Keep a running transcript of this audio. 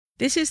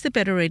This is the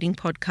Better Reading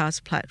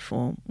podcast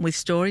platform with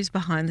stories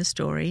behind the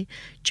story,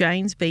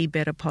 Jane's Be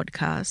Better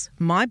podcast,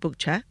 my book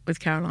chat with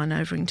Caroline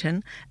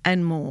Overington,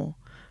 and more.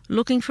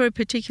 Looking for a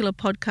particular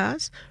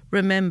podcast?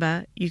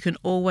 Remember, you can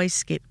always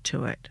skip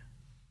to it.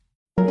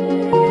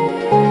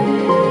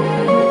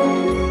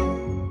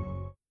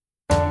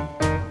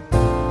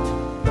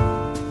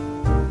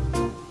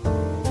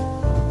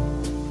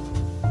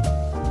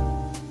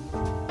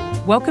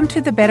 Welcome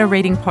to the Better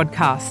Reading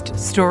podcast,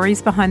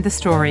 Stories Behind the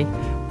Story,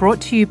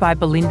 brought to you by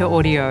Belinda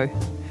Audio.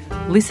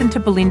 Listen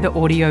to Belinda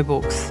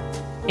audiobooks,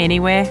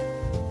 anywhere,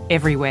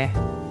 everywhere.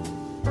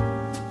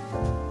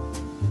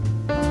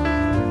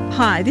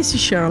 Hi, this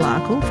is Cheryl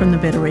Arkle from the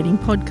Better Reading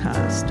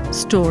podcast,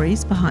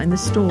 Stories Behind the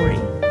Story.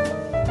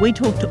 We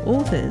talk to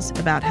authors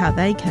about how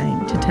they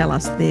came to tell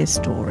us their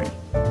story.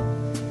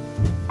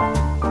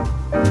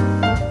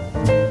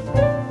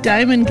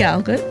 Damon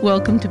Galgut,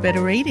 welcome to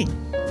Better Reading.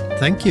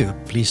 Thank you.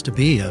 Pleased to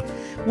be here.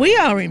 We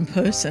are in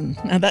person.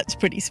 Now, that's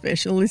pretty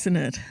special, isn't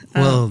it?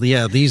 Well,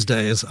 yeah, these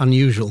days,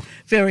 unusual.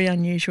 Very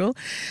unusual.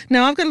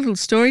 Now, I've got a little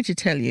story to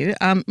tell you.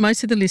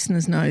 Most of the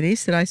listeners know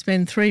this, that I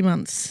spend 3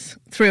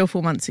 or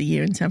 4 months a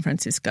year in San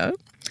Francisco.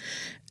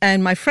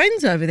 And my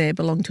friends over there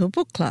belong to a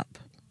book club.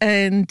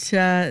 And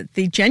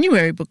the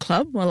January book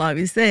club, while I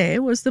was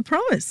there, was The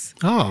Promise.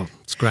 Oh,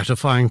 it's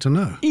gratifying to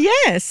know.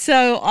 Yeah,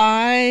 so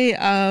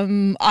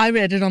I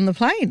read it on the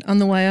plane on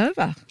the way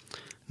over.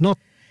 Not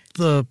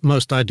the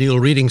most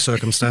ideal reading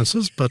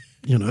circumstances, but,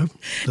 you know,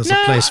 there's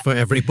a place for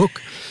every book.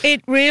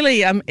 It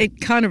really, it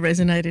kind of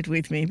resonated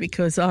with me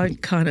because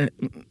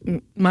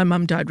my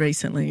mum died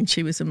recently and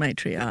she was a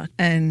matriarch,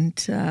 and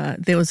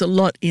there was a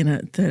lot in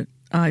it that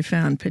I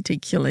found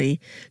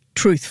particularly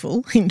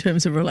truthful in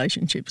terms of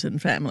relationships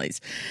and families.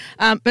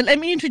 But let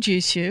me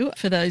introduce you,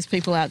 for those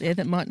people out there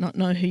that might not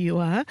know who you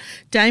are.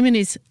 Damon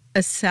is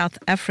a South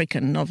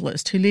African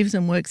novelist who lives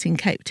and works in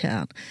Cape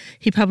Town.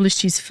 He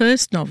published his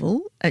first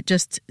novel at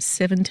just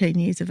 17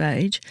 years of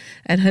age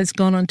and has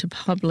gone on to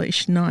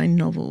publish 9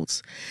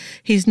 novels.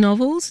 His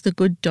novels, The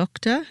Good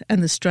Doctor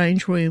and The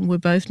Strange Room, were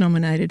both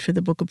nominated for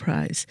the Booker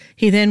Prize.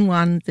 He then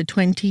won the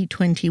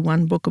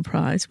 2021 Booker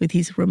Prize with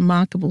his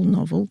remarkable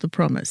novel, The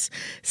Promise,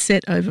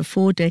 set over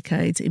 4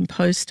 decades in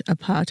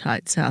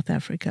post-apartheid South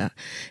Africa.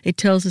 It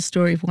tells the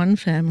story of one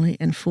family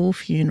and 4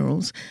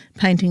 funerals,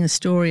 painting a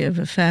story of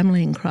a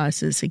family in crisis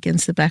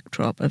against the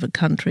backdrop of a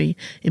country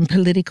in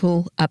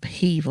political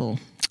upheaval.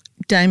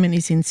 Damon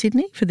is in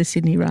Sydney for the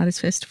Sydney Writers'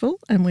 Festival,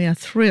 and we are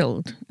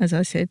thrilled, as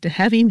I said, to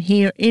have him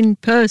here in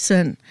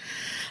person.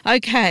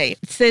 Okay,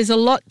 there's a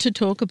lot to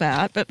talk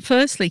about, but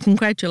firstly,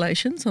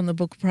 congratulations on the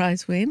Booker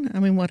Prize win. I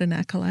mean, what an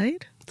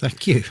accolade.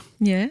 Thank you.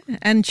 Yeah,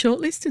 and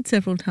shortlisted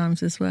several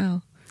times as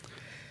well.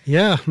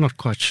 Yeah, not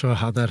quite sure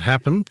how that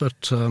happened,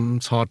 but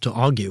it's hard to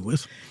argue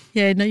with.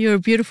 Yeah, no, you're a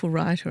beautiful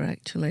writer,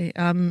 actually.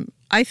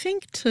 I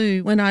think,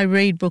 too, when I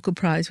read Booker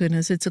Prize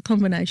winners, it's a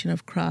combination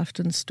of craft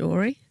and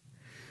story.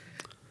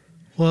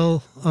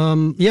 Well,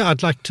 yeah,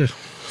 I'd like to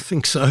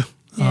think so.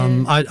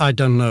 Yeah. I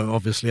don't know.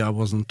 Obviously, I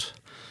wasn't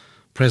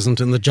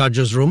present in the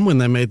judges' room when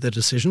they made their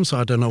decision, so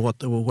I don't know what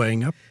they were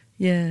weighing up.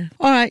 Yeah.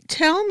 All right,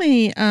 tell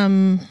me,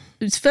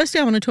 firstly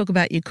I want to talk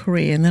about your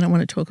career and then I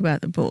want to talk about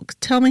the book.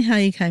 Tell me how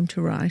you came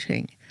to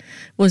writing.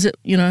 Was it,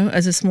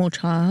 as a small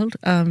child,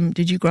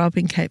 did you grow up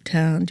in Cape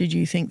Town? Did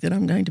you think that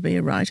I'm going to be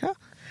a writer?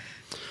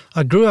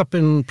 I grew up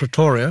in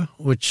Pretoria,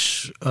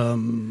 which,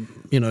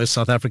 is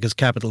South Africa's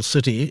capital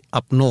city,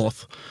 up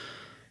north.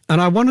 And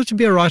I wanted to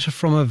be a writer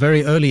from a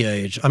very early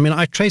age. I mean,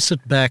 I trace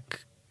it back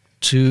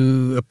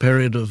to a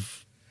period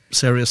of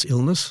serious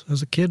illness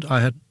as a kid. I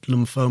had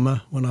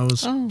lymphoma when I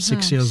was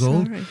 6 years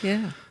old.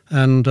 Yeah.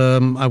 And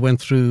I went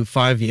through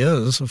 5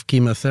 years of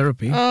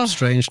chemotherapy.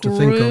 Strange to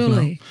think of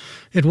now.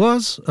 It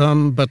was,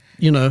 but,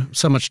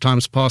 so much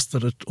time's passed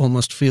that it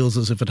almost feels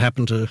as if it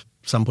happened to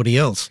somebody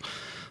else.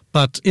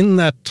 But in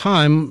that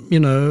time,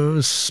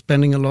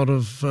 spending a lot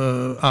of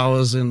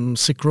hours in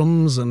sick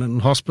rooms and in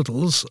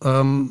hospitals,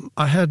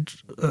 I had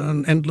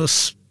an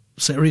endless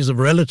series of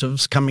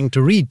relatives coming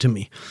to read to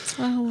me.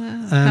 Oh,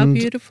 wow. And, how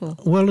beautiful.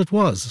 Well, it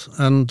was.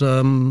 And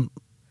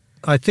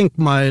I think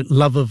my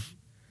love of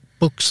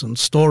books and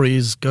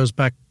stories goes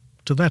back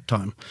to that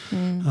time.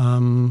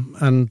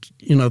 And,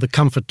 the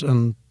comfort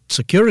and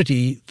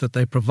security that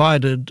they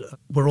provided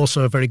were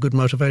also a very good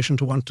motivation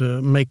to want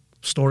to make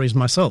stories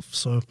myself.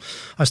 So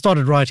I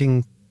started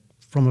writing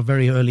from a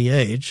very early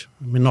age.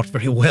 I mean, not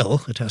very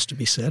well, it has to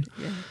be said.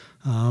 Yeah.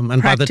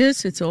 And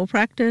practice, it's all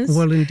practice.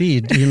 Well,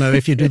 indeed.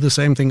 If you do the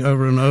same thing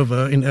over and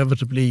over,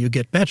 inevitably you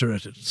get better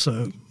at it.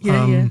 So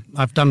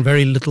I've done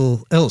very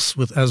little else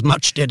with as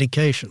much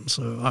dedication.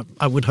 So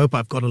I would hope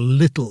I've got a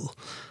little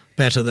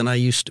better than I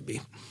used to be.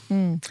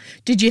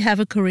 Did you have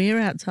a career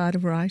outside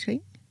of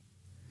writing?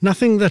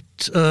 Nothing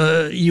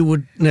that you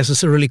would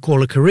necessarily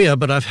call a career,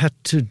 but I've had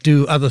to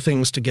do other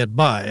things to get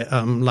by,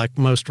 like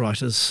most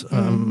writers.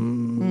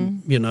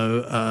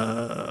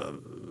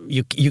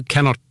 You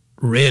cannot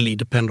really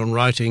depend on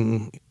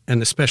writing,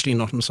 and especially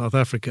not in South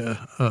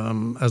Africa,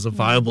 as a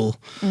viable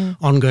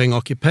ongoing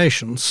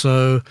occupation.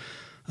 So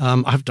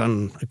I've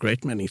done a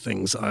great many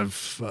things. I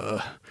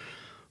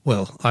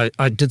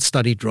did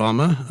study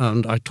drama,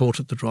 and I taught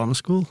at the drama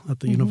school at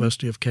the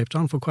University of Cape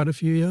Town for quite a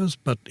few years.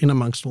 But in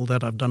amongst all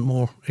that, I've done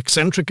more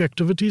eccentric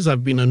activities.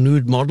 I've been a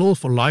nude model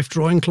for life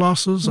drawing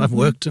classes. I've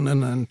worked in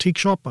an antique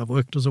shop. I've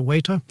worked as a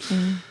waiter,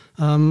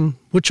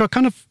 which are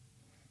kind of,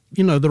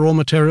 the raw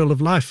material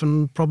of life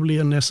and probably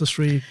a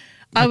necessary...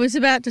 I was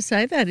about to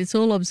say that. It's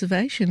all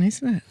observation,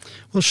 isn't it?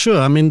 Well, sure.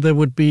 I mean, there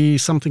would be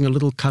something a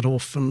little cut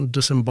off and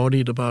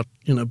disembodied about,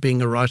 being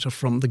a writer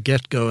from the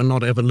get-go and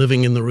not ever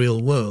living in the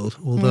real world.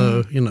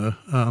 Although,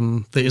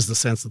 there is the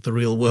sense that the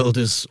real world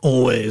is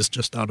always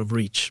just out of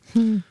reach.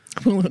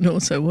 Well, and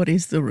also, what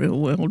is the real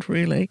world,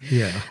 really?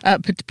 Yeah.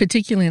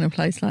 Particularly in a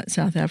place like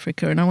South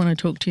Africa, and I want to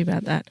talk to you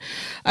about that.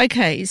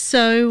 Okay,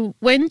 so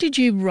when did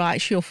you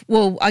write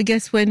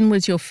when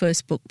was your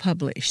first book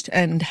published,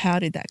 and how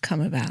did that come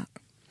about?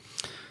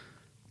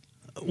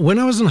 When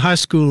I was in high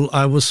school,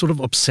 I was sort of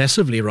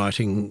obsessively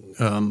writing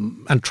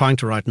and trying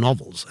to write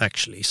novels,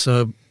 actually.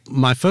 So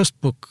my first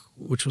book,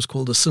 which was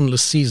called A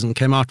Sinless Season,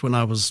 came out when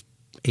I was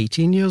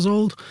 18 years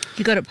old.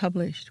 You got it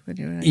published when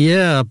you were 18?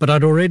 Yeah, but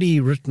I'd already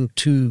written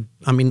two,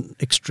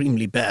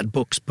 extremely bad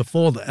books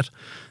before that,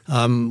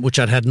 which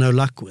I'd had no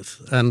luck with.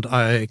 And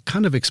I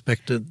kind of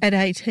expected... At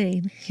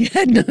 18, you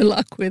had no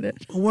luck with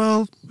it?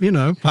 Well,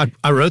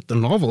 I wrote the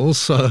novels,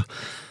 so...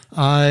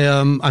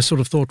 I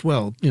sort of thought,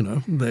 well,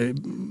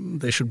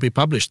 they should be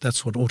published.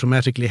 That's what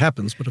automatically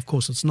happens. But of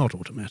course, it's not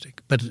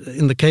automatic. But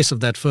in the case of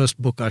that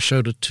first book, I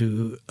showed it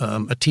to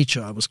a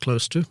teacher I was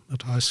close to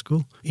at high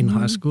school,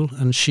 high school.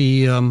 And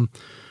she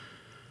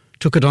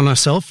took it on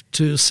herself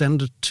to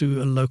send it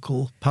to a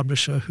local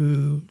publisher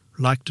who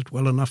liked it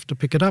well enough to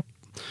pick it up.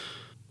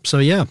 So,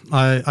 yeah,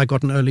 I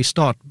got an early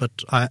start, but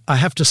I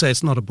have to say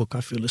it's not a book I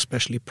feel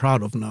especially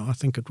proud of now. I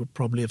think it would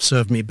probably have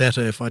served me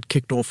better if I'd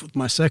kicked off with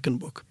my second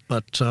book.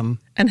 But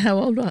And how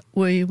old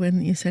were you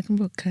when your second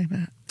book came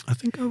out? I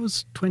think I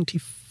was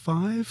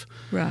 25.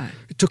 Right.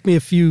 It took me a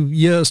few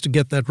years to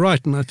get that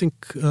right, and I think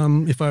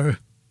if I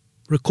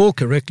recall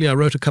correctly, I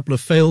wrote a couple of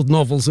failed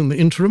novels in the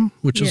interim,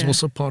 which is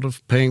also part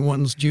of paying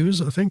one's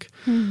dues, I think.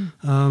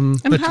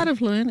 And part of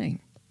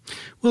learning.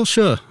 Well,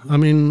 sure.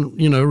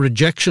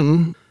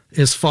 Rejection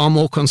is far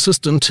more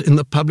consistent in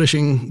the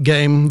publishing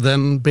game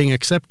than being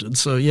accepted.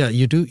 So, yeah,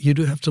 you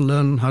do have to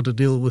learn how to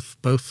deal with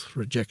both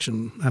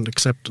rejection and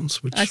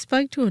acceptance. Which I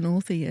spoke to an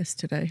author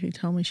yesterday who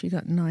told me she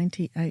got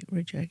 98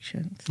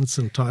 rejections. It's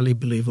entirely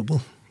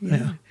believable.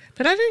 Yeah.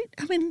 But are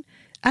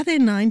there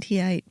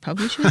 98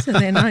 publishers? Are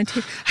there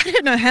 90? I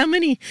don't know how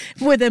many.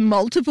 Were there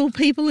multiple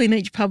people in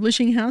each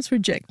publishing house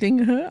rejecting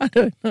her? I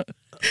don't know.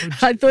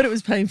 I thought it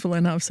was painful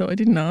enough, so I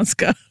didn't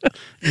ask her.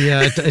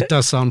 Yeah, it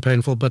does sound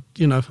painful, but,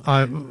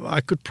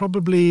 I could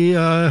probably,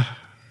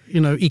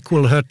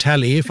 equal her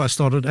tally if I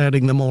started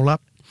adding them all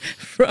up.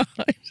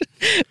 Right.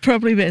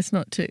 Probably best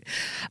not to.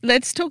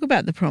 Let's talk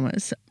about The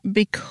Promise,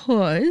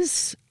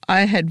 because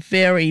I had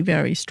very,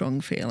 very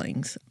strong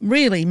feelings,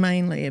 really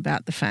mainly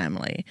about the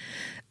family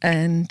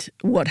and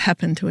what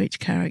happened to each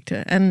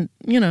character. And,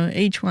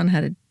 each one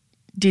had a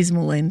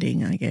dismal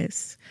ending, I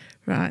guess,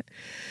 right?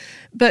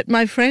 But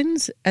my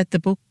friends at the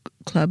book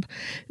club,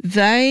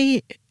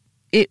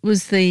 it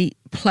was the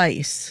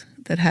place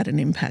that had an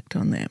impact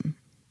on them.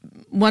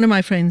 One of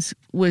my friends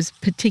was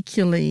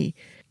particularly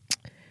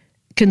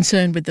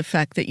concerned with the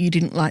fact that you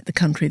didn't like the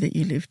country that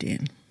you lived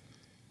in.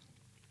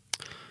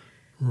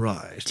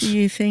 Right. Do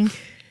you think?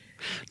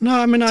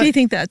 No, do you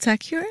think that's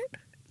accurate?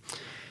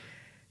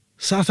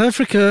 South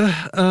Africa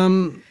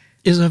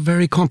is a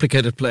very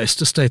complicated place,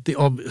 to state the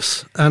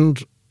obvious,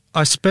 and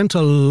I spent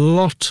a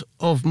lot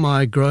of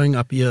my growing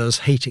up years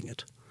hating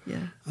it.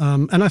 Yeah.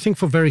 And I think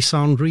for very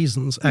sound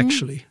reasons,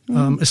 actually,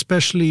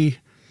 especially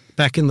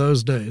back in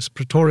those days.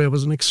 Pretoria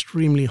was an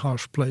extremely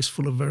harsh place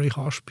full of very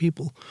harsh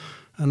people.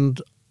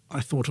 And I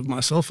thought of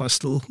myself, I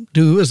still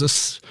do, as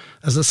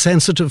a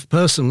sensitive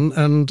person.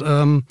 And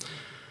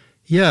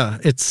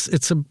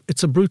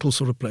it's a brutal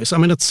sort of place.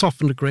 It's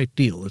softened a great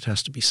deal, it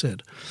has to be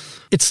said.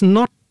 It's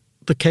not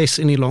the case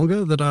any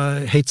longer that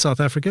I hate South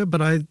Africa,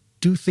 but I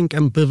do think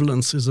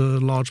ambivalence is a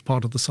large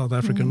part of the South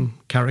African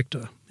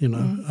character,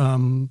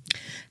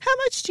 How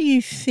much do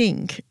you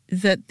think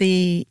that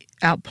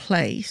our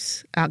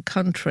place, our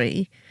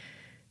country,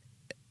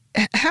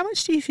 how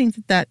much do you think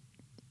that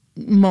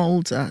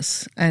moulds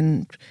us?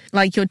 And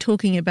like you're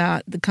talking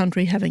about the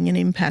country having an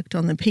impact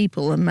on the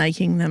people and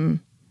making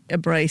them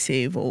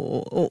abrasive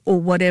or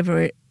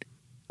whatever it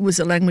was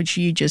the language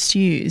you just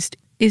used.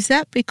 Is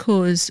that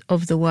because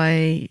of the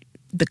way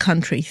the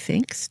country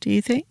thinks, do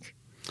you think?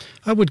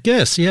 I would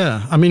guess,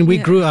 yeah. We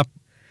grew up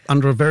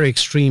under a very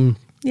extreme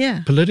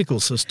political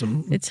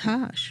system. It's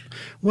harsh.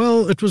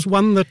 Well, it was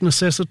one that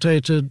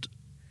necessitated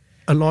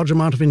a large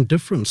amount of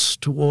indifference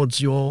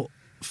towards your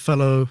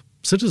fellow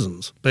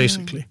citizens,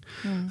 basically.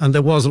 And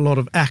there was a lot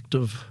of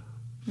active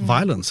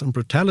violence and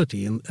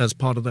brutality as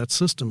part of that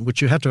system,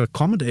 which you had to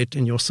accommodate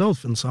in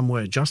yourself in some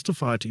way,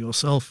 justify to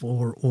yourself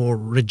or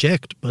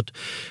reject. But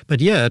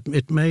yeah,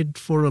 it made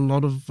for a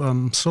lot of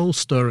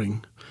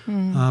soul-stirring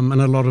and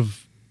a lot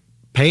of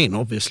pain,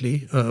 obviously,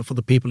 for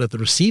the people at the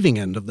receiving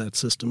end of that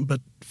system,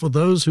 but for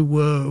those who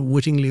were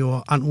wittingly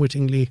or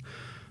unwittingly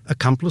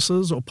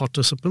accomplices or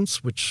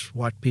participants, which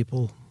white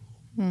people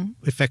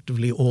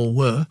effectively all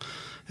were,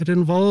 it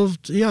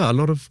involved, a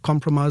lot of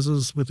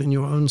compromises within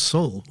your own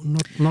soul.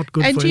 Not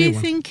good for anyone. And do you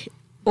think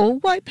all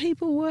white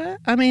people were?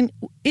 I mean,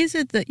 is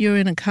it that you're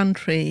in a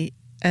country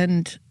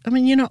and, I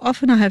mean,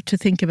 often I have to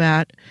think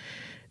about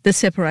the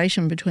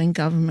separation between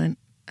government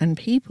and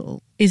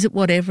people. Is it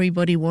what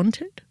everybody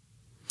wanted?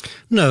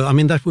 No, I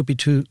mean, that would be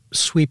too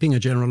sweeping a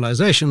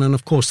generalization. And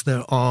of course,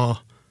 there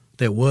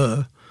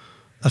were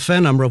a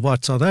fair number of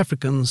white South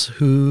Africans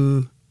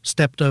who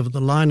stepped over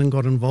the line and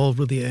got involved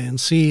with the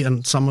ANC,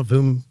 and some of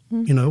whom,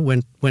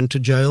 went to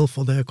jail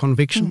for their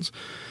convictions.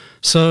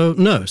 So,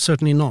 no,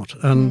 certainly not.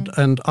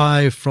 And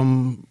I,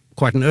 from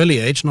quite an early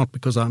age, not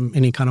because I'm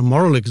any kind of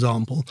moral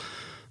example,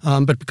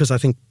 but because I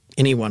think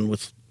anyone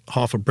with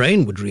half a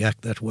brain would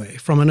react that way.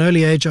 From an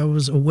early age, I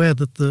was aware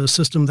that the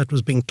system that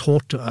was being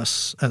taught to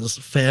us as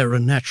fair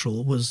and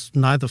natural was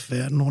neither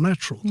fair nor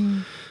natural.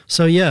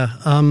 So,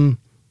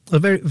 a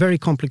very, very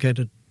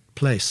complicated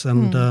place,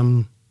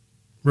 and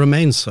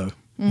remains so,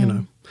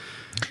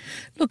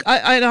 Look,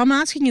 I'm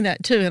asking you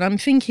that too, and I'm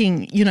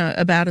thinking,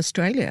 about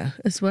Australia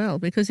as well,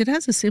 because it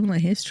has a similar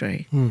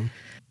history.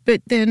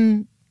 But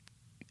then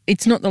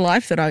it's not the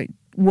life that I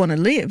want to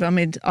live. I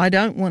mean, I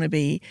don't want to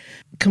be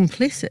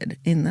complicit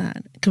in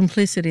that,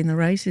 complicit in the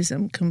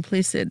racism,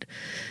 complicit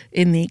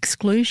in the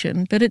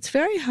exclusion, but it's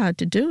very hard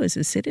to do as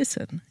a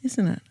citizen,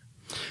 isn't it?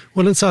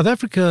 Well, in South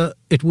Africa,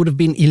 it would have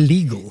been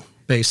illegal,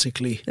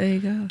 basically, there you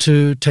go,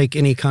 to take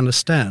any kind of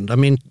stand. I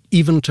mean,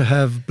 even to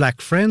have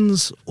black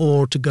friends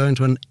or to go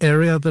into an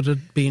area that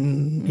had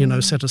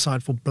been, set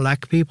aside for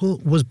black people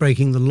was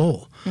breaking the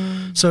law.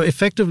 So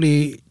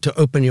effectively, to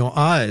open your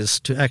eyes,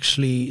 to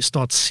actually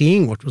start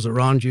seeing what was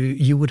around you,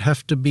 you would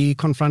have to be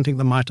confronting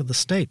the might of the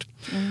state,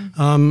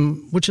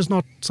 which is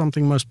not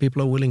something most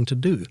people are willing to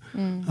do.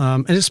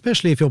 And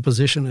especially if your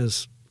position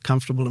is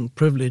comfortable and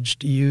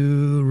privileged,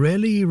 you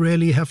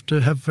really have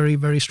to have very,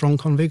 very strong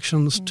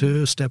convictions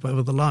to step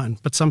over the line.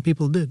 But some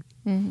people did.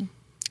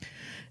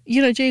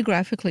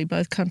 Geographically,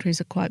 both countries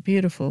are quite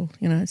beautiful,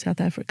 South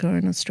Africa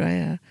and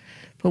Australia.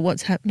 But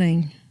what's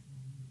happening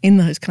in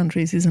those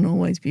countries isn't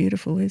always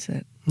beautiful, is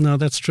it? No,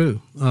 that's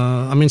true.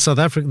 I mean,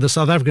 the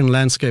South African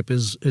landscape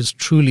is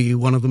truly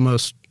one of the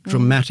most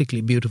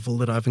dramatically beautiful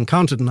that I've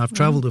encountered, and I've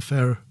travelled a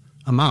fair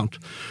amount.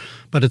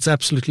 But it's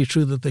absolutely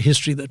true that the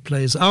history that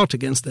plays out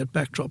against that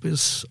backdrop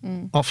is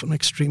often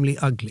extremely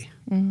ugly.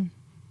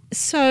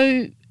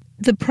 So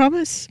the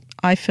promise,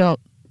 I felt,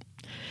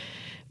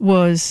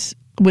 was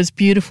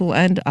beautiful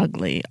and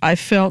ugly. I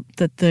felt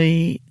that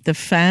the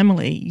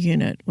family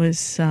unit was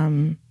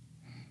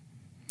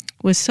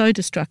so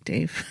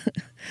destructive.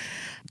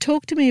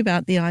 Talk to me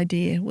about the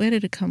idea. Where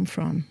did it come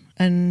from?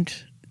 And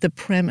the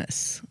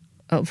premise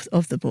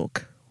of the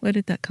book. Where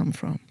did that come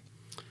from?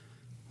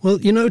 Well,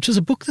 it was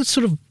a book that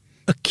sort of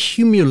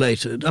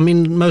accumulated. I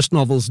mean, most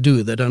novels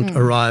do. They don't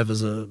arrive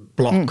as a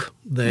block.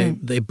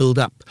 They build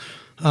up.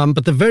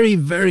 But the very,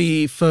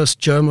 very first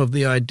germ of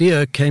the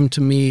idea came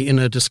to me in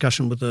a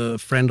discussion with a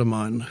friend of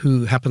mine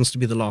who happens to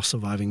be the last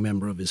surviving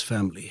member of his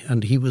family.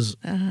 And he was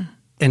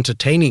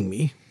entertaining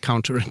me,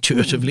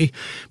 counterintuitively,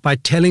 by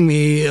telling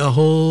me a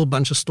whole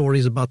bunch of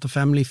stories about the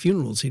family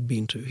funerals he'd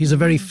been to. He's a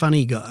very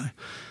funny guy.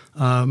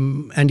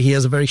 And he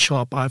has a very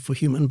sharp eye for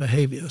human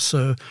behavior.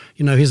 So,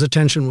 his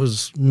attention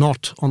was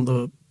not on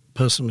the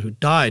person who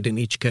died in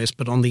each case,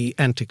 but on the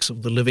antics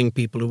of the living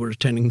people who were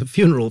attending the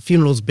funeral.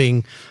 Funerals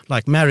being,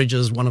 like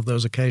marriages, one of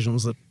those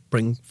occasions that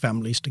bring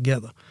families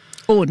together.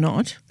 Or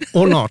not.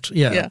 Or not,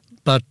 yeah.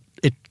 But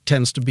it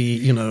tends to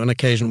be, an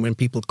occasion when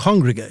people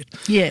congregate.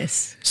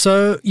 Yes.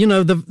 So,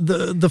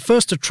 the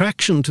first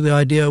attraction to the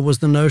idea was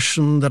the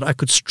notion that I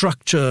could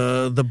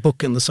structure the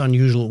book in this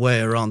unusual way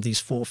around these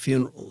 4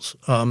 funerals.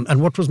 And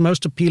what was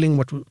most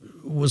appealing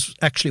was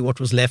actually what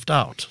was left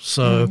out.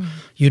 So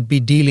you'd be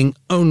dealing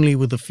only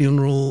with the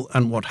funeral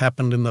and what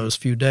happened in those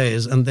few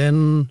days. And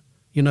then,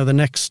 the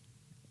next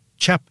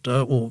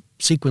chapter or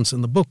sequence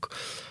in the book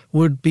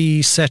would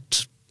be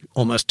set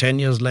almost 10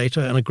 years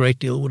later, and a great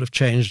deal would have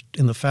changed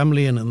in the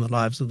family and in the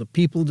lives of the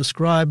people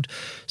described.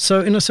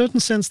 So in a certain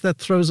sense, that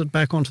throws it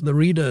back onto the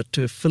reader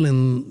to fill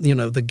in,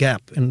 the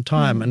gap in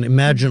time and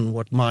imagine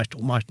what might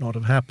or might not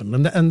have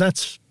happened. And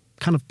that's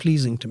kind of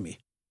pleasing to me.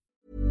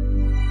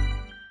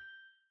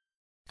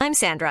 I'm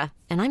Sandra,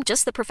 and I'm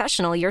just the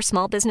professional your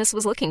small business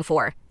was looking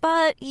for.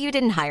 But you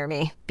didn't hire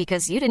me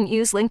because you didn't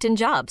use LinkedIn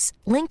Jobs.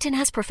 LinkedIn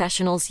has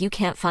professionals you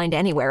can't find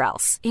anywhere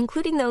else,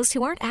 including those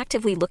who aren't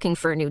actively looking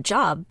for a new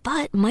job,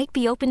 but might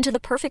be open to the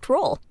perfect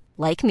role,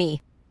 like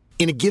me.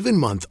 In a given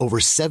month, over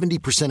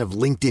 70% of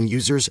LinkedIn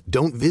users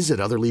don't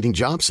visit other leading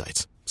job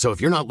sites. So if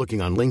you're not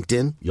looking on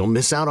LinkedIn, you'll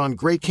miss out on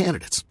great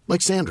candidates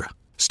like Sandra.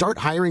 Start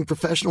hiring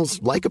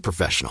professionals like a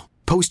professional.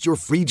 Post your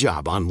free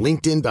job on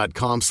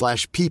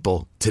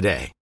linkedin.com/people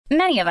today.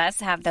 Many of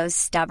us have those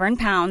stubborn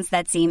pounds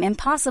that seem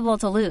impossible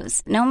to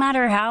lose, no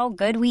matter how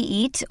good we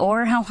eat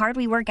or how hard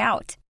we work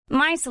out.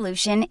 My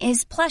solution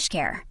is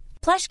PlushCare.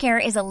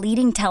 PlushCare is a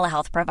leading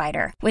telehealth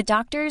provider with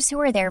doctors who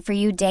are there for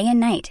you day and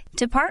night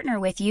to partner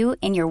with you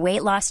in your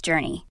weight loss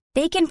journey.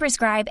 They can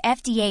prescribe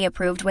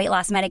FDA-approved weight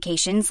loss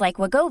medications like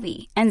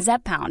Wegovy and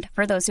Zepbound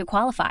for those who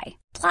qualify.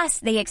 Plus,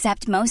 they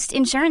accept most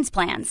insurance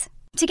plans.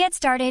 To get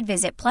started,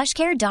 visit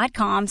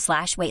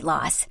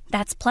plushcare.com/weightloss.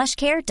 That's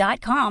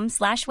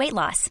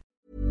plushcare.com/weightloss.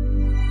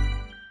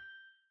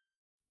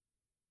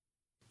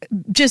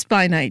 Just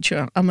by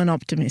nature, I'm an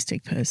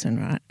optimistic person,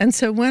 right? And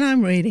so when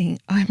I'm reading,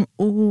 I'm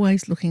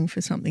always looking for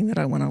something that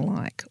I want to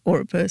like or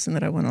a person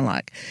that I want to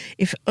like.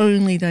 If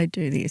only they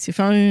do this, if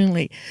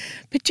only.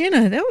 But,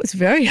 that was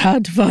very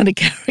hard to find a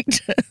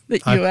character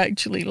that you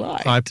actually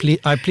liked.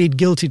 I plead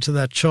guilty to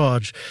that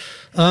charge.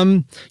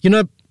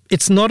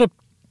 It's not a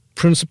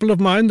principle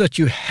of mine that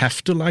you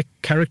have to like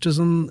characters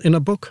in a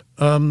book.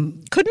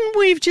 Couldn't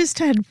we have just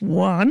had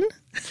one?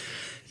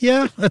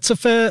 Yeah, it's a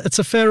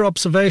fair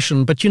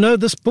observation. But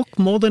this book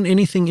more than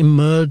anything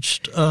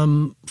emerged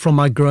from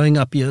my growing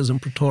up years in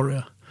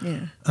Pretoria.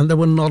 Yeah. And there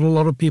were not a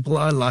lot of people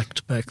I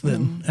liked back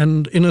then.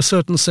 And in a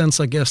certain sense,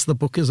 I guess the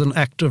book is an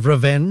act of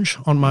revenge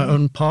on my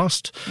own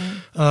past.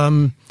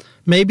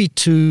 Maybe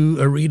to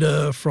a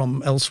reader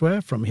from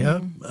elsewhere, from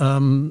here,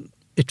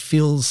 it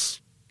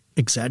feels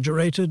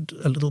exaggerated,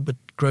 a little bit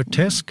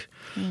grotesque.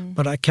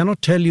 But I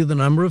cannot tell you the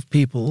number of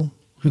people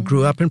who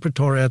grew up in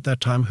Pretoria at that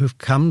time who've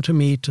come to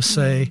me to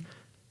say,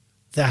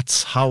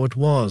 that's how it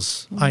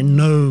was. I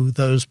know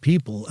those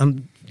people.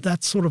 And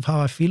that's sort of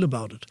how I feel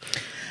about it.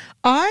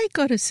 I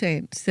got a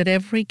sense that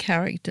every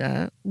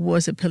character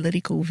was a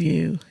political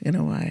view in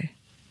a way.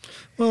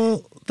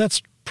 Well,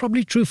 that's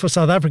probably true for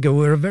South Africa.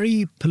 We're a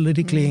very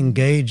politically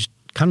engaged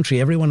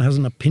country. Everyone has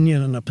an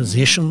opinion and a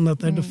position that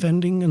they're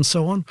defending and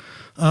so on.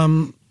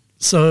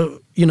 So,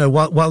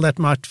 while that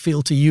might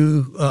feel to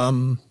you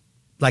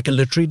like a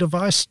literary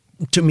device,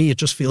 to me, it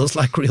just feels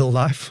like real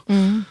life.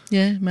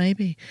 Yeah,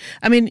 maybe.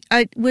 I mean,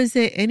 was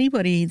there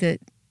anybody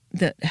that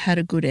had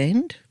a good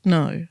end?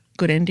 No.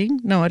 Good ending?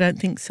 No, I don't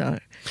think so.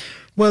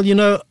 Well,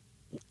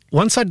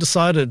 once I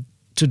decided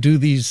to do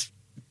these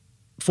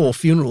 4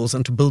 funerals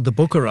and to build the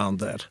book around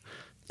that,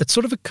 it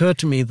sort of occurred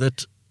to me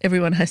that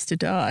everyone has to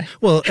die.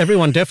 Well,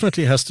 everyone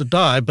definitely has to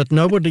die, but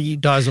nobody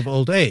dies of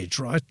old age,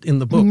 right, in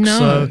the book. No.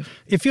 So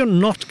if you're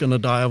not going to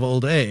die of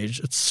old age,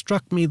 it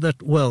struck me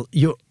that, well,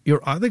 you're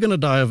either going to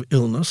die of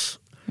illness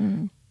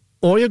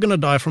or you're going to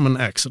die from an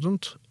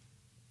accident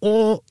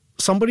or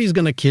somebody's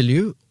going to kill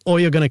you or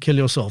you're going to kill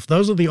yourself.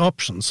 Those are the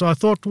options. So I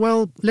thought,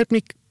 well, let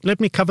me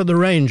cover the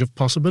range of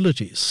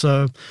possibilities.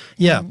 So,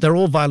 yeah, they're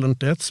all violent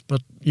deaths,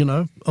 but,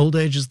 old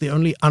age is the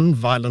only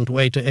unviolent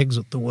way to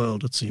exit the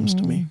world, it seems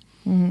to me.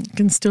 It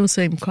can still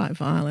seem quite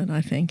violent,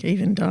 I think,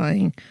 even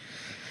dying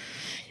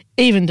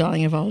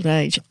of old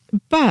age.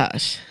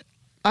 But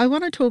I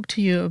want to talk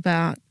to you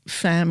about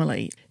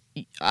family.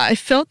 I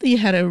felt that you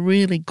had a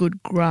really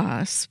good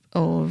grasp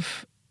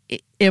of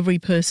every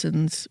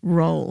person's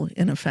role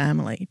in a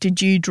family. Did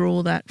you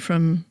draw that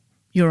from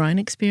your own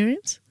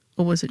experience,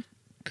 or was it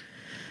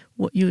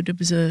what you had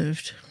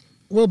observed?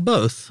 Well,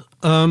 both.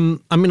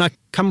 I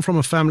come from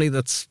a family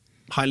that's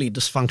highly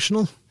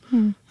dysfunctional.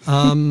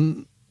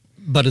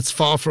 But it's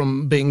far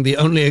from being the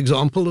only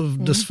example of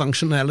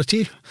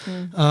dysfunctionality.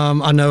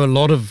 I know a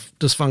lot of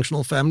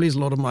dysfunctional families. A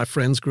lot of my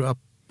friends grew up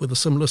with a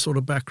similar sort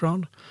of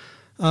background.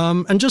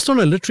 And just on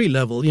a literary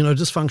level,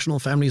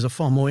 dysfunctional families are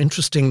far more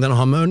interesting than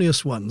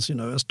harmonious ones.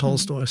 As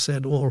Tolstoy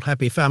said, all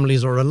happy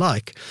families are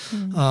alike.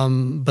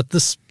 But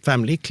this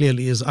family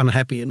clearly is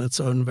unhappy in its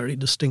own very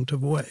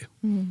distinctive way.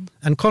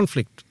 And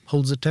conflict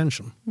holds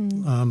attention.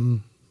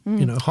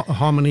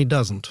 Harmony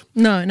doesn't.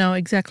 No,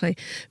 exactly.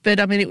 But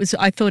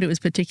I thought it was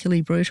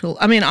particularly brutal.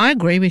 I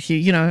agree with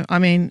you.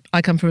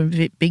 I come from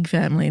a big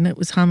family and it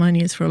was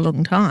harmonious for a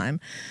long time.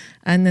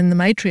 And then the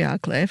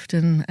matriarch left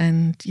and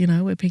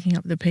we're picking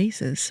up the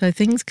pieces. So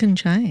things can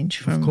change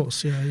from. Of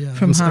course, yeah.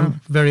 From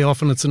harm. Very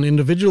often it's an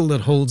individual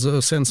that holds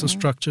a sense of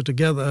structure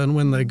together, and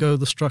when they go,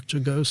 the structure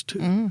goes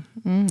too.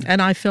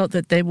 And I felt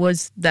that there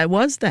was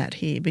that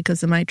here because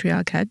the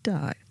matriarch had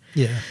died.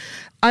 Yeah.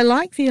 I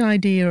like the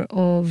idea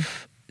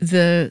of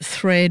the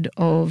thread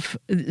of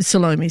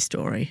Salome's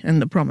story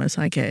and the promise,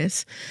 I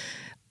guess.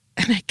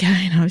 And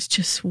again, I was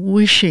just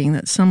wishing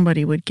that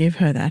somebody would give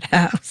her that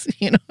house,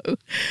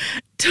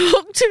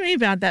 Talk to me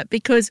about that,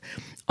 because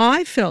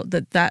I felt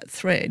that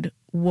thread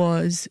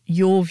was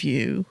your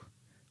view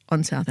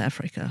on South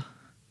Africa.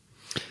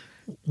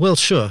 Well,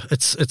 sure.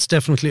 It's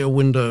definitely a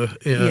window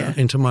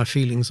into my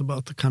feelings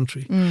about the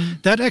country.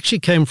 That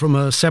actually came from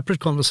a separate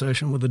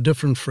conversation with a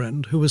different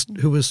friend who was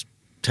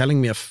telling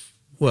me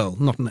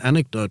not an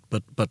anecdote,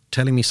 but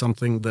telling me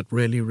something that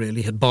really,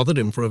 really had bothered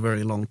him for a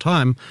very long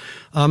time.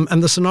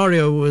 And the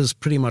scenario was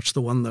pretty much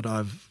the one that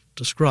I've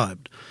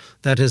described.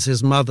 That is,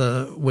 his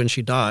mother, when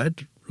she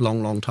died,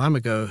 long time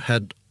ago,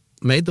 had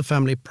made the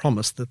family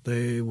promise that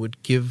they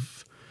would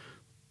give,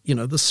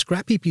 the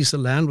scrappy piece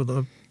of land with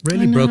a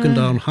really broken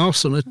down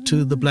house on it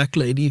to the black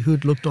lady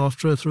who'd looked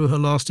after her through her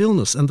last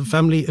illness. And the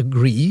family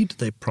agreed,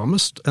 they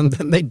promised, and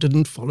then they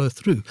didn't follow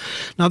through.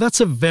 Now, that's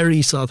a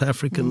very South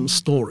African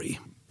story.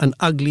 An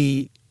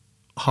ugly,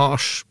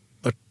 harsh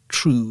but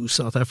true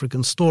South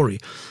African story.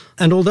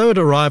 And although it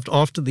arrived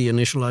after the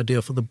initial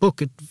idea for the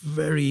book, it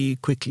very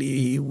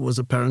quickly was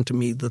apparent to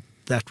me that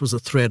that was a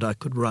thread I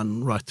could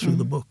run right through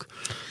the book.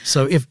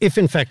 So if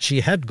in fact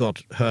she had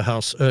got her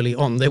house early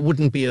on, there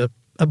wouldn't be a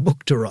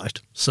book to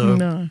write. So,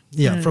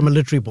 from a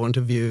literary point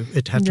of view,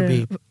 it had to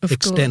be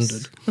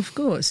extended. Of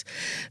course.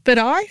 But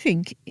I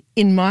think,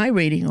 in my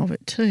reading of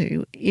it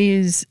too,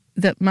 is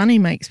that money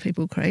makes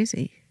people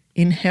crazy.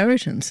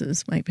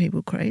 Inheritances make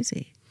people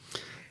crazy.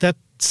 That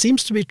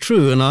seems to be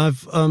true, and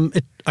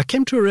I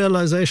came to a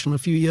realization a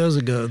few years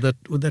ago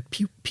that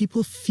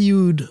people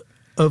feud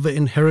over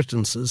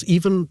inheritances,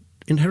 even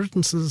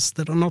inheritances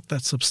that are not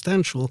that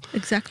substantial.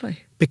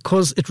 Exactly.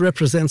 Because it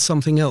represents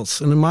something else.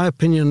 And in my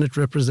opinion, it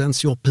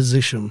represents your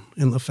position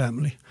in the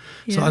family.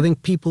 Yeah. So I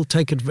think people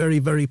take it very,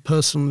 very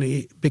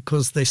personally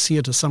because they see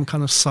it as some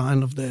kind of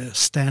sign of their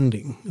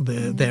standing,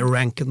 their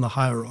rank in the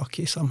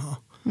hierarchy somehow.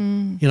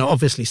 You know,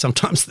 obviously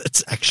sometimes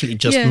that's actually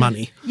just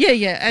money.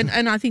 Yeah.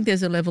 And I think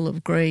there's a level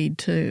of greed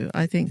too.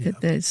 I think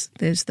that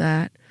there's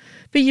that.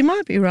 But you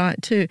might be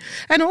right too.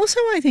 And also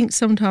I think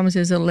sometimes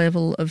there's a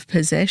level of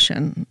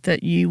possession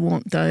that you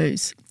want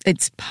those.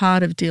 It's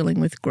part of dealing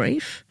with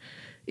grief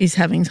is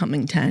having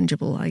something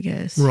tangible, I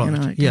guess.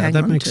 Right. You know,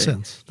 that makes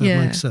sense.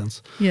 That makes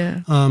sense.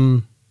 Yeah.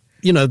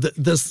 You know,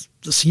 there's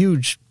this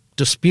huge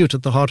dispute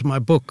at the heart of my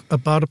book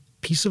about a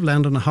piece of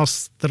land and a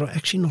house that are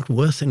actually not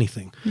worth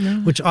anything,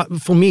 which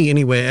for me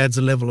anyway adds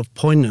a level of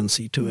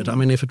poignancy to it. I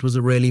mean, if it was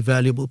a really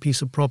valuable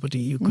piece of property,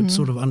 you could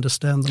sort of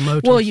understand the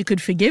motive. Well, you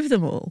could forgive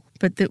them all,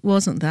 but it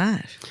wasn't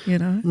that, you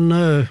know.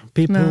 No,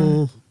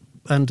 people,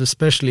 and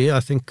especially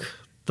I think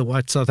the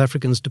white South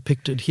Africans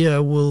depicted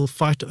here will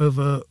fight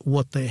over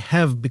what they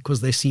have because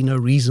they see no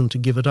reason to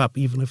give it up,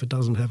 even if it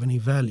doesn't have any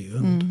value.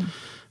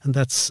 And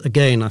that's,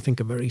 again, I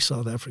think a very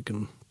South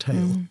African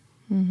tale.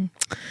 Mm-hmm.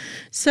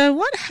 So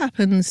what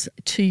happens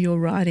to your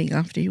writing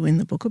after you win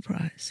the Booker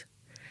Prize?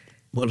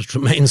 Well, it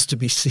remains to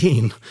be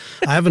seen.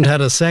 I haven't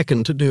had a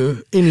second to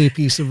do any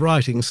piece of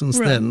writing since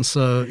then.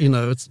 So, you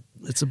know,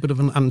 it's a bit of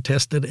an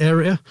untested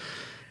area.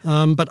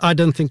 But I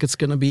don't think it's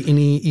going to be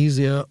any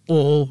easier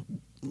or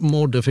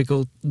more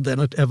difficult than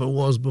it ever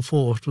was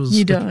before.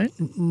 You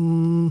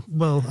don't?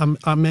 Well,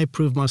 I may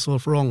prove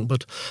myself wrong,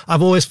 but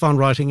I've always found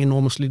writing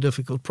enormously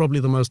difficult, probably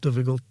the most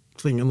difficult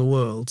thing in the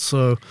world.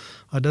 So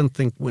I don't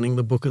think winning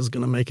the book is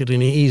going to make it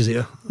any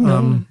easier.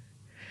 No.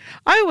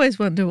 I always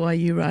wonder why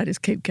you writers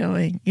keep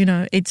going. You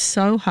know, it's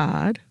so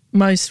hard.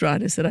 Most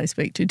writers that I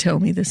speak to tell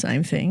me the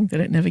same thing, that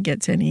it never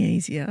gets any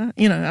easier.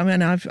 You know, I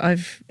mean,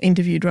 I've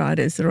interviewed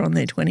writers that are on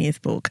their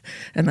 20th book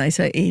and they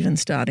say even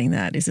starting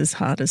that is as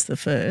hard as the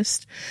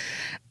first.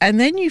 And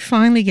then you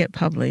finally get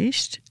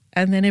published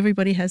and then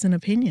everybody has an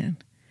opinion.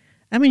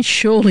 I mean,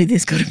 surely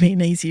there's got to be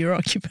an easier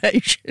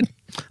occupation.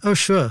 Oh,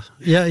 sure.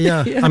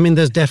 Yeah. I mean,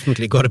 there's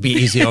definitely got to be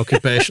easier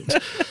occupations.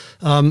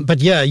 But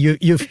yeah,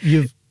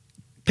 you've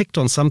picked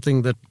on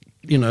something that,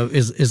 you know,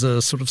 is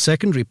a sort of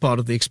secondary part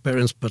of the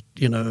experience, but,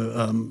 you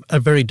know, a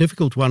very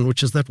difficult one,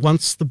 which is that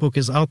once the book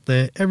is out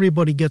there,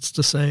 everybody gets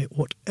to say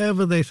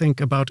whatever they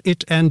think about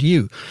it and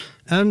you.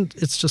 And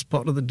it's just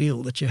part of the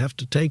deal that you have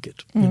to take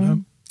it, you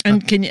know.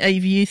 And are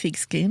you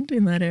thick-skinned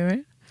in that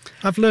area?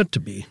 I've learned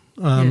to be.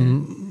 I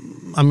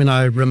mean,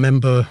 I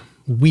remember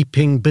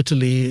weeping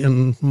bitterly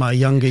in my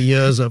younger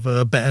years over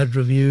a bad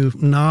review.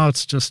 Now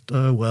it's just,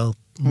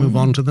 move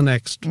on to the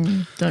next.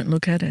 Don't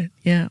look at it,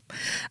 yeah.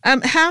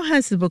 How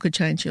has the Booker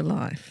changed your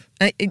life?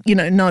 You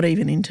know, not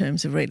even in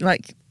terms of reading.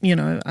 Like, you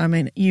know, I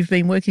mean, you've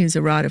been working as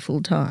a writer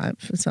full-time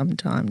for some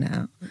time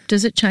now.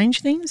 Does it change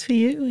things for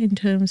you in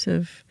terms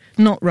of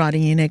not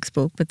writing your next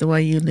book, but the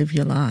way you live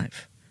your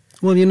life?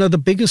 Well, you know, the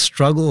biggest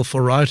struggle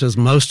for writers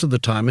most of the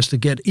time is to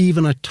get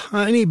even a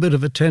tiny bit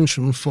of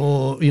attention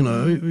for, you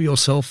know,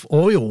 yourself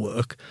or your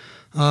work.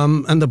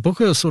 And the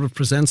Booker sort of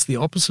presents the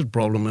opposite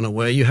problem in a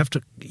way. You have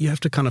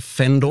to kind of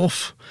fend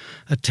off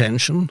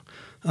attention.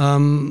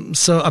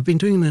 So I've been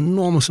doing an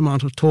enormous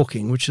amount of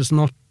talking, which is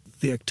not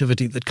the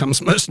activity that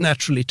comes most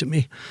naturally to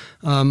me.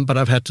 But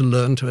I've had to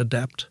learn to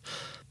adapt.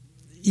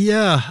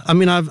 Yeah, I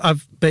mean,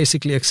 I've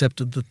basically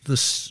accepted that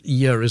this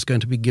year is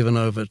going to be given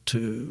over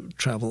to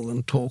travel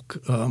and talk,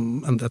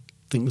 and that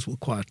things will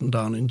quieten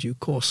down in due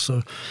course.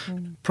 So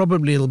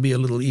probably it'll be a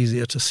little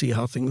easier to see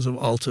how things have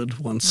altered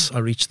once I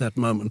reach that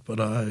moment,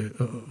 but I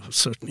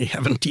certainly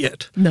haven't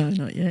yet. No,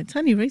 not yet. It's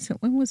only recent.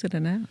 When was it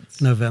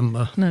announced?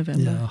 November.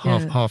 Yeah,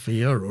 half a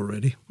year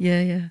already.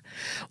 Yeah.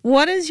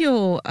 What does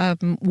your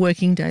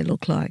working day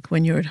look like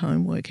when you're at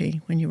home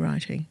working, when you're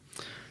writing?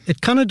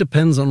 It kind of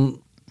depends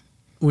on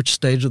which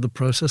stage of the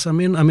process I'm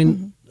in. I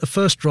mean, a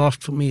first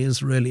draft for me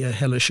is really a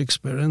hellish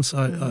experience.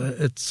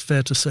 It's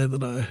fair to say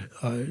that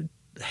I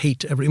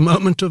hate every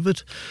moment of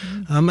it.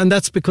 And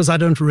that's because I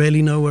don't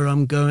really know where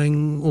I'm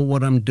going or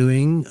what I'm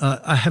doing.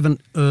 I have an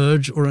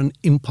urge or an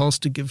impulse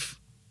to give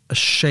a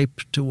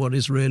shape to what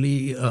is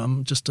really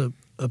just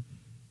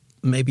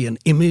maybe an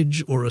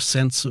image or a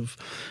sense of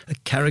a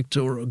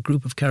character or a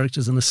group of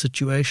characters in a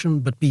situation.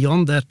 But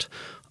beyond that,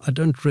 I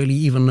don't really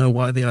even know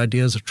why the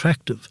idea is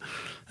attractive.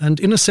 And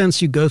in a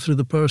sense, you go through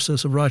the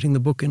process of writing the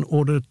book in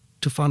order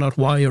to find out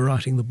why you're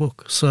writing the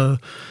book. So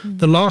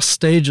the last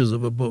stages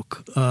of a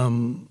book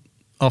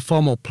are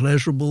far more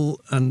pleasurable,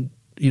 and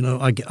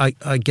I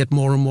get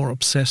more and more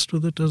obsessed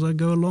with it as I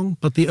go along.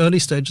 But the early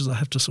stages, I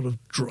have to sort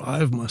of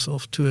drive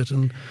myself to it.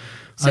 And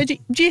so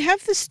do you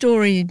have the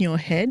story in your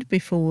head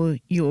before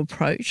you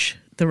approach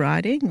the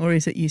writing, or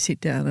is it you sit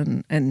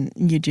down and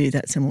you do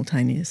that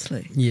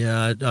simultaneously?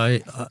 Yeah,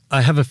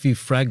 I have a few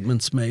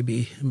fragments,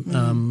 maybe,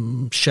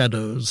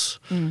 shadows,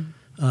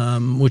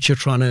 which you're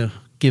trying to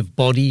give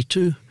body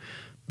to.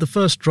 The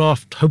first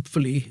draft,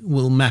 hopefully,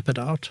 will map it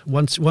out.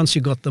 Once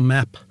you got the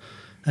map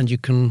and you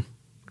can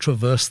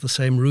traverse the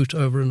same route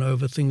over and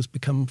over, things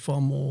become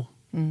far more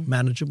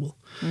manageable.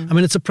 I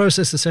mean, it's a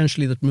process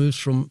essentially that moves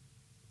from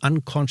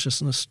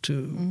unconsciousness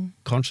to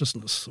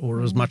consciousness,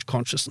 or as much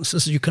consciousness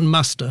as you can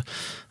muster,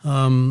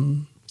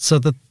 so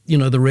that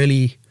the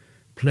really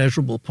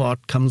pleasurable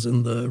part comes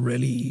in the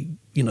really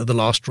the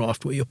last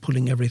draft, where you're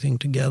pulling everything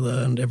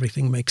together and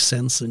everything makes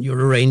sense and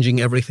you're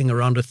arranging everything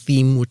around a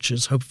theme which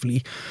is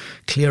hopefully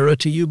clearer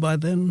to you by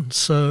then.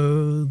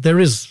 So there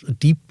is a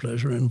deep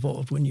pleasure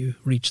involved when you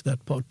reach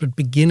that part, but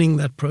beginning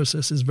that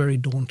process is very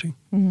daunting.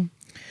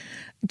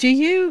 Do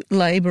you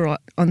labour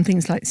on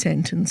things like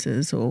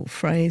sentences or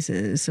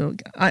phrases? Or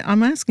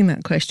I'm asking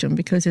that question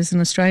because there's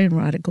an Australian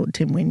writer called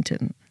Tim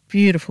Winton,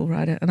 beautiful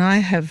writer, and I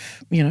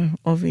have,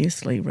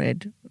 obviously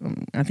read,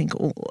 I think,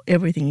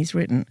 everything he's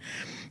written.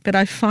 But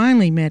I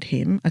finally met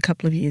him a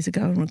couple of years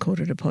ago and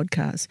recorded a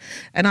podcast.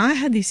 And I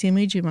had this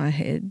image in my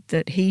head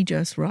that he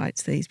just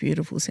writes these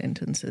beautiful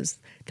sentences.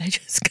 They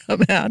just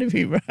come out of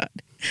him,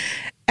 right?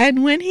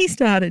 And when he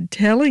started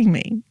telling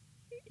me,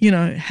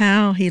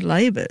 how he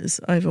labours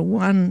over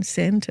one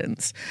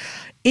sentence,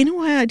 in a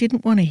way I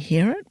didn't want to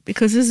hear it,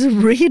 because as a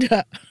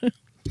reader,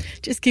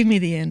 just give me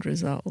the end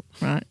result,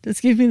 right?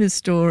 Just give me the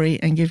story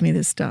and give me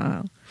the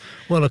style.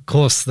 Well, of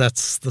course,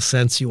 that's the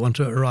sense you want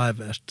to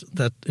arrive at,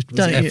 that it was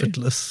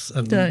effortless,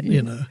 and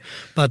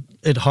but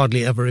it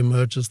hardly ever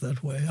emerges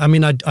that way. I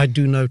mean, I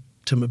do know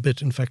Tim a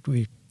bit. In fact,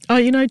 Oh,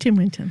 you know Tim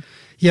Winton?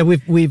 Yeah,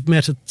 we've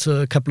met at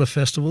a couple of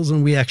festivals,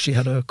 and we actually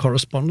had a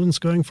correspondence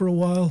going for a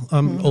while,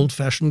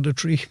 old-fashioned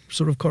literary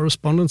sort of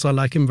correspondence. I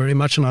like him very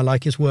much, and I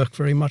like his work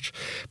very much.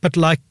 But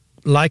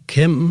like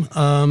him,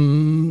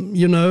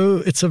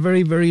 it's a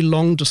very, very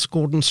long,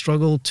 discordant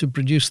struggle to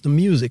produce the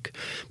music.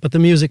 But the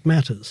music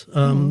matters.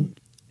 And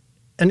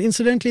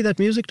incidentally, that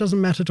music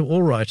doesn't matter to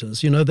all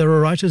writers. There are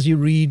writers you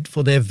read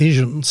for their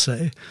vision,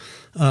 say,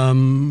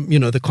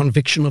 the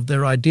conviction of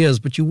their ideas,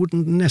 but you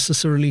wouldn't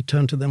necessarily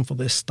turn to them for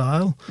their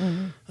style.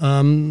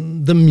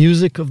 The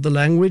music of the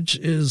language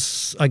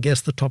is, I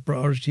guess, the top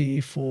priority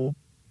for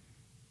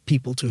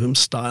people to whom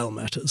style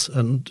matters.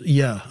 And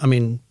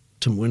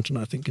Tim Winton,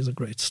 I think, is a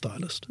great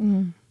stylist.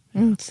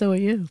 So are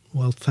you.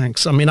 Well,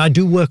 thanks. I mean, I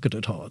do work at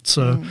it hard,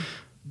 so,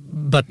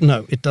 but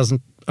no, it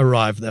doesn't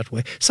arrive that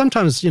way.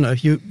 Sometimes,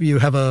 you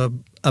have a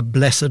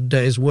blessed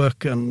day's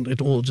work and it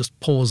all just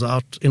pours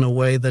out in a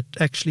way that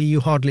actually you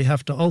hardly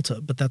have to alter,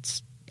 but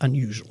that's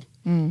unusual.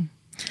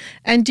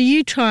 And do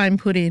you try and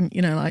put in,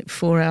 like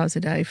 4 hours a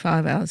day,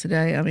 5 hours a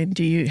day? I mean,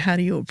 how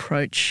do you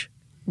approach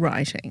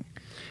writing?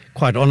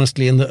 Quite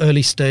honestly, in the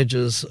early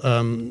stages,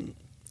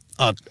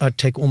 I'd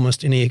take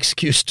almost any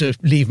excuse to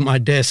leave my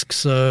desk.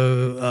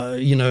 So,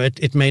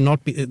 it may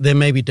not be, there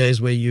may be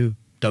days where you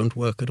don't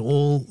work at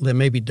all. There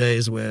may be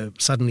days where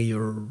suddenly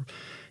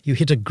you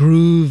hit a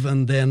groove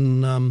and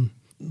then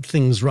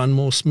things run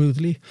more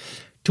smoothly.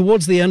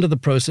 Towards the end of the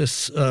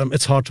process,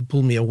 it's hard to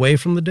pull me away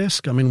from the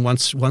desk. I mean,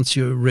 once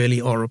you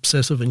really are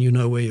obsessive and you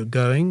know where you're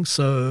going.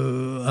 So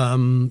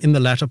in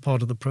the latter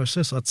part of the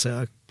process, I'd say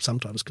I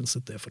sometimes can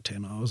sit there for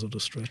 10 hours at a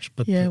stretch.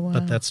 But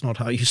but that's not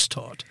how you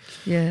start.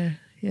 Yeah.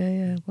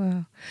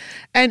 Wow.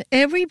 And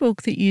every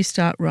book that you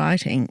start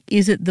writing,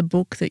 is it the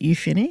book that you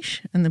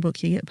finish and the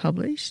book you get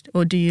published?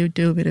 Or do you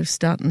do a bit of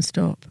start and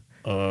stop?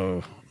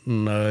 Oh,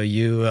 no.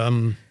 You,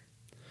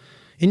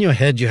 in your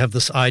head, you have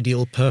this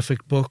ideal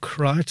perfect book,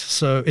 right?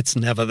 So it's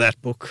never that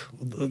book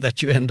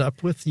that you end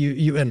up with.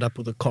 You end up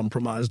with a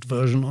compromised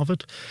version of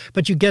it.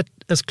 But you get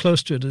as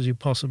close to it as you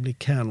possibly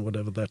can,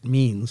 whatever that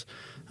means.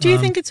 Do you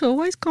think it's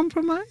always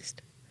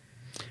compromised?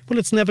 Well,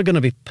 it's never going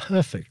to be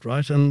perfect,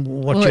 right? And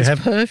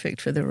it's perfect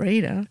for the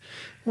reader.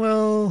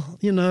 Well,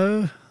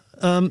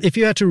 if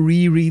you had to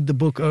reread the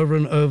book over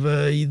and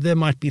over, there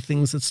might be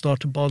things that start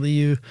to bother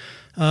you.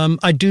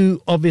 I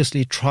do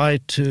obviously try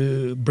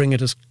to bring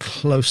it as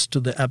close to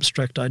the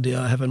abstract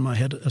idea I have in my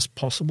head as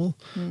possible.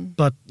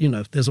 But,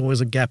 there's always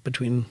a gap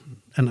between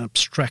an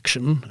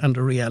abstraction and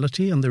a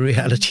reality, and the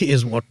reality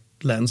is what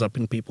lands up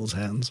in people's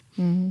hands.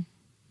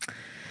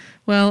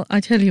 Well, I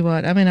tell you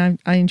what, I mean,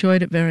 I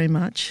enjoyed it very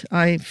much.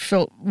 I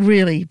felt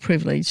really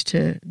privileged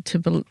to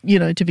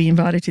be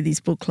invited to this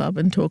book club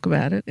and talk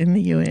about it in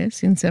the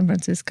US, in San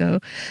Francisco.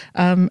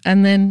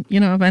 And then,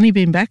 I've only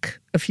been back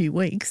a few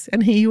weeks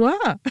and here you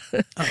are.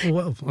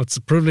 Well, it's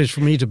a privilege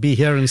for me to be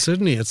here in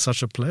Sydney. It's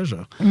such a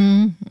pleasure.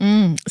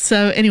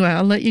 So anyway,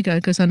 I'll let you go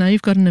because I know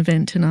you've got an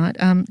event tonight.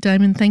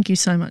 Damon, thank you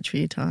so much for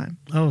your time.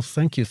 Oh,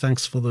 thank you.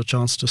 Thanks for the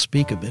chance to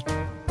speak a bit.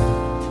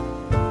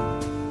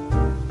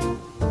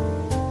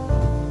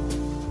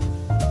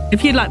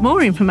 If you'd like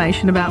more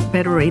information about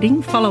Better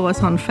Reading, follow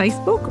us on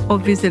Facebook or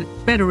visit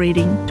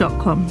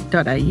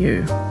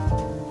betterreading.com.au.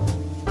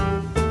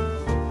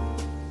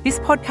 This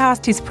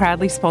podcast is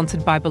proudly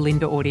sponsored by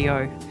Belinda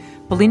Audio.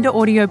 Belinda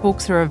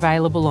audiobooks are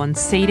available on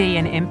CD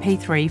and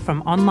MP3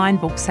 from online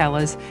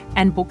booksellers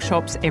and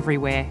bookshops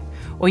everywhere,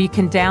 or you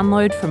can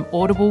download from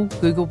Audible,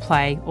 Google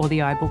Play or the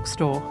iBook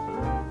Store.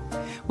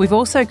 We've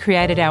also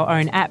created our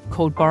own app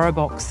called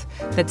BorrowBox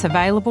that's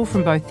available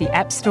from both the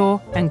App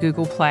Store and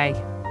Google Play.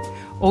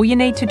 All you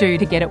need to do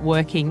to get it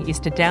working is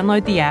to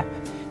download the app,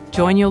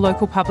 join your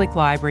local public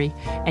library,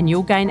 and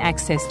you'll gain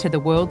access to the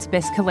world's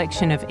best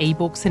collection of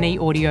ebooks and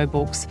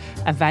e-audiobooks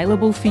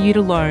available for you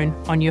to loan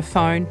on your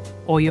phone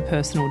or your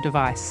personal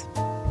device.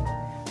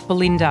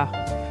 Belinda,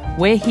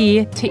 we're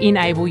here to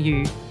enable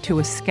you to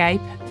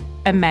escape,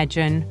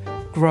 imagine,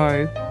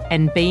 grow,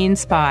 and be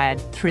inspired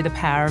through the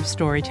power of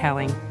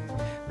storytelling.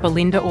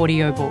 Belinda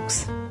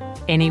Audiobooks.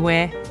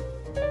 Anywhere,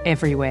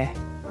 everywhere.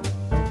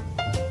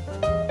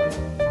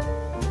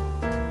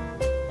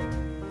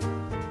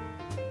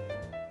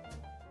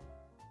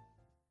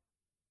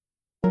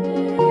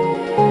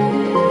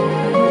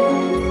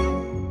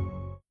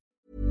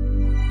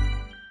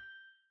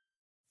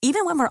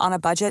 Even when we're on a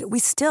budget, we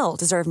still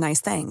deserve nice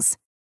things.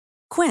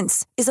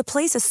 Quince is a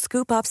place to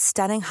scoop up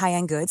stunning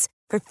high-end goods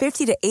for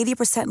 50 to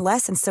 80%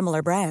 less than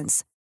similar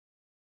brands.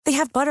 They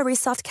have buttery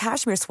soft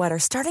cashmere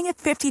sweaters starting at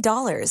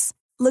 $50,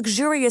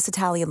 luxurious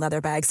Italian leather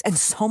bags, and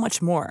so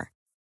much more.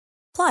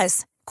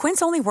 Plus,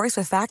 Quince only works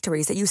with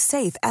factories that use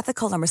safe,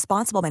 ethical, and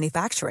responsible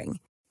manufacturing.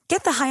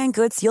 Get the high-end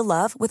goods you'll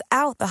love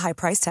without the high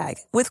price tag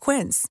with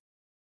Quince.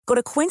 Go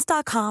to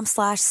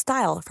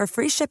quince.com/style for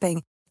free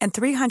shipping and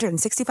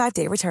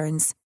 365-day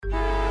returns.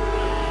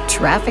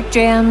 Traffic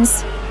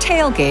jams,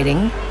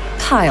 tailgating,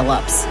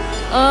 pile-ups.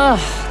 Ugh,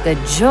 the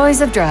joys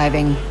of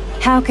driving.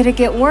 How could it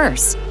get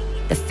worse?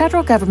 The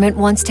federal government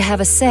wants to have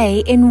a say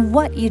in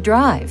what you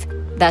drive.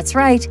 That's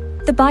right.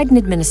 The Biden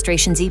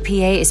administration's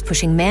EPA is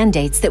pushing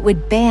mandates that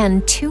would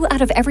ban 2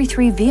 out of every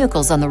 3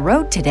 vehicles on the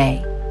road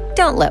today.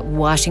 Don't let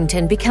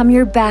Washington become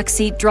your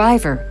backseat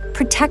driver.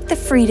 Protect the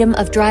freedom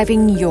of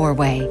driving your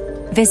way.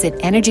 Visit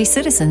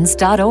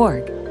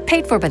EnergyCitizens.org.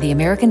 Paid for by the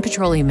American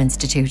Petroleum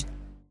Institute.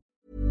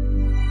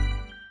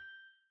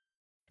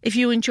 If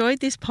you enjoyed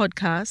this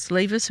podcast,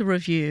 leave us a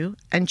review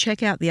and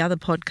check out the other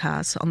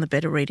podcasts on the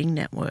Better Reading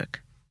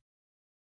Network.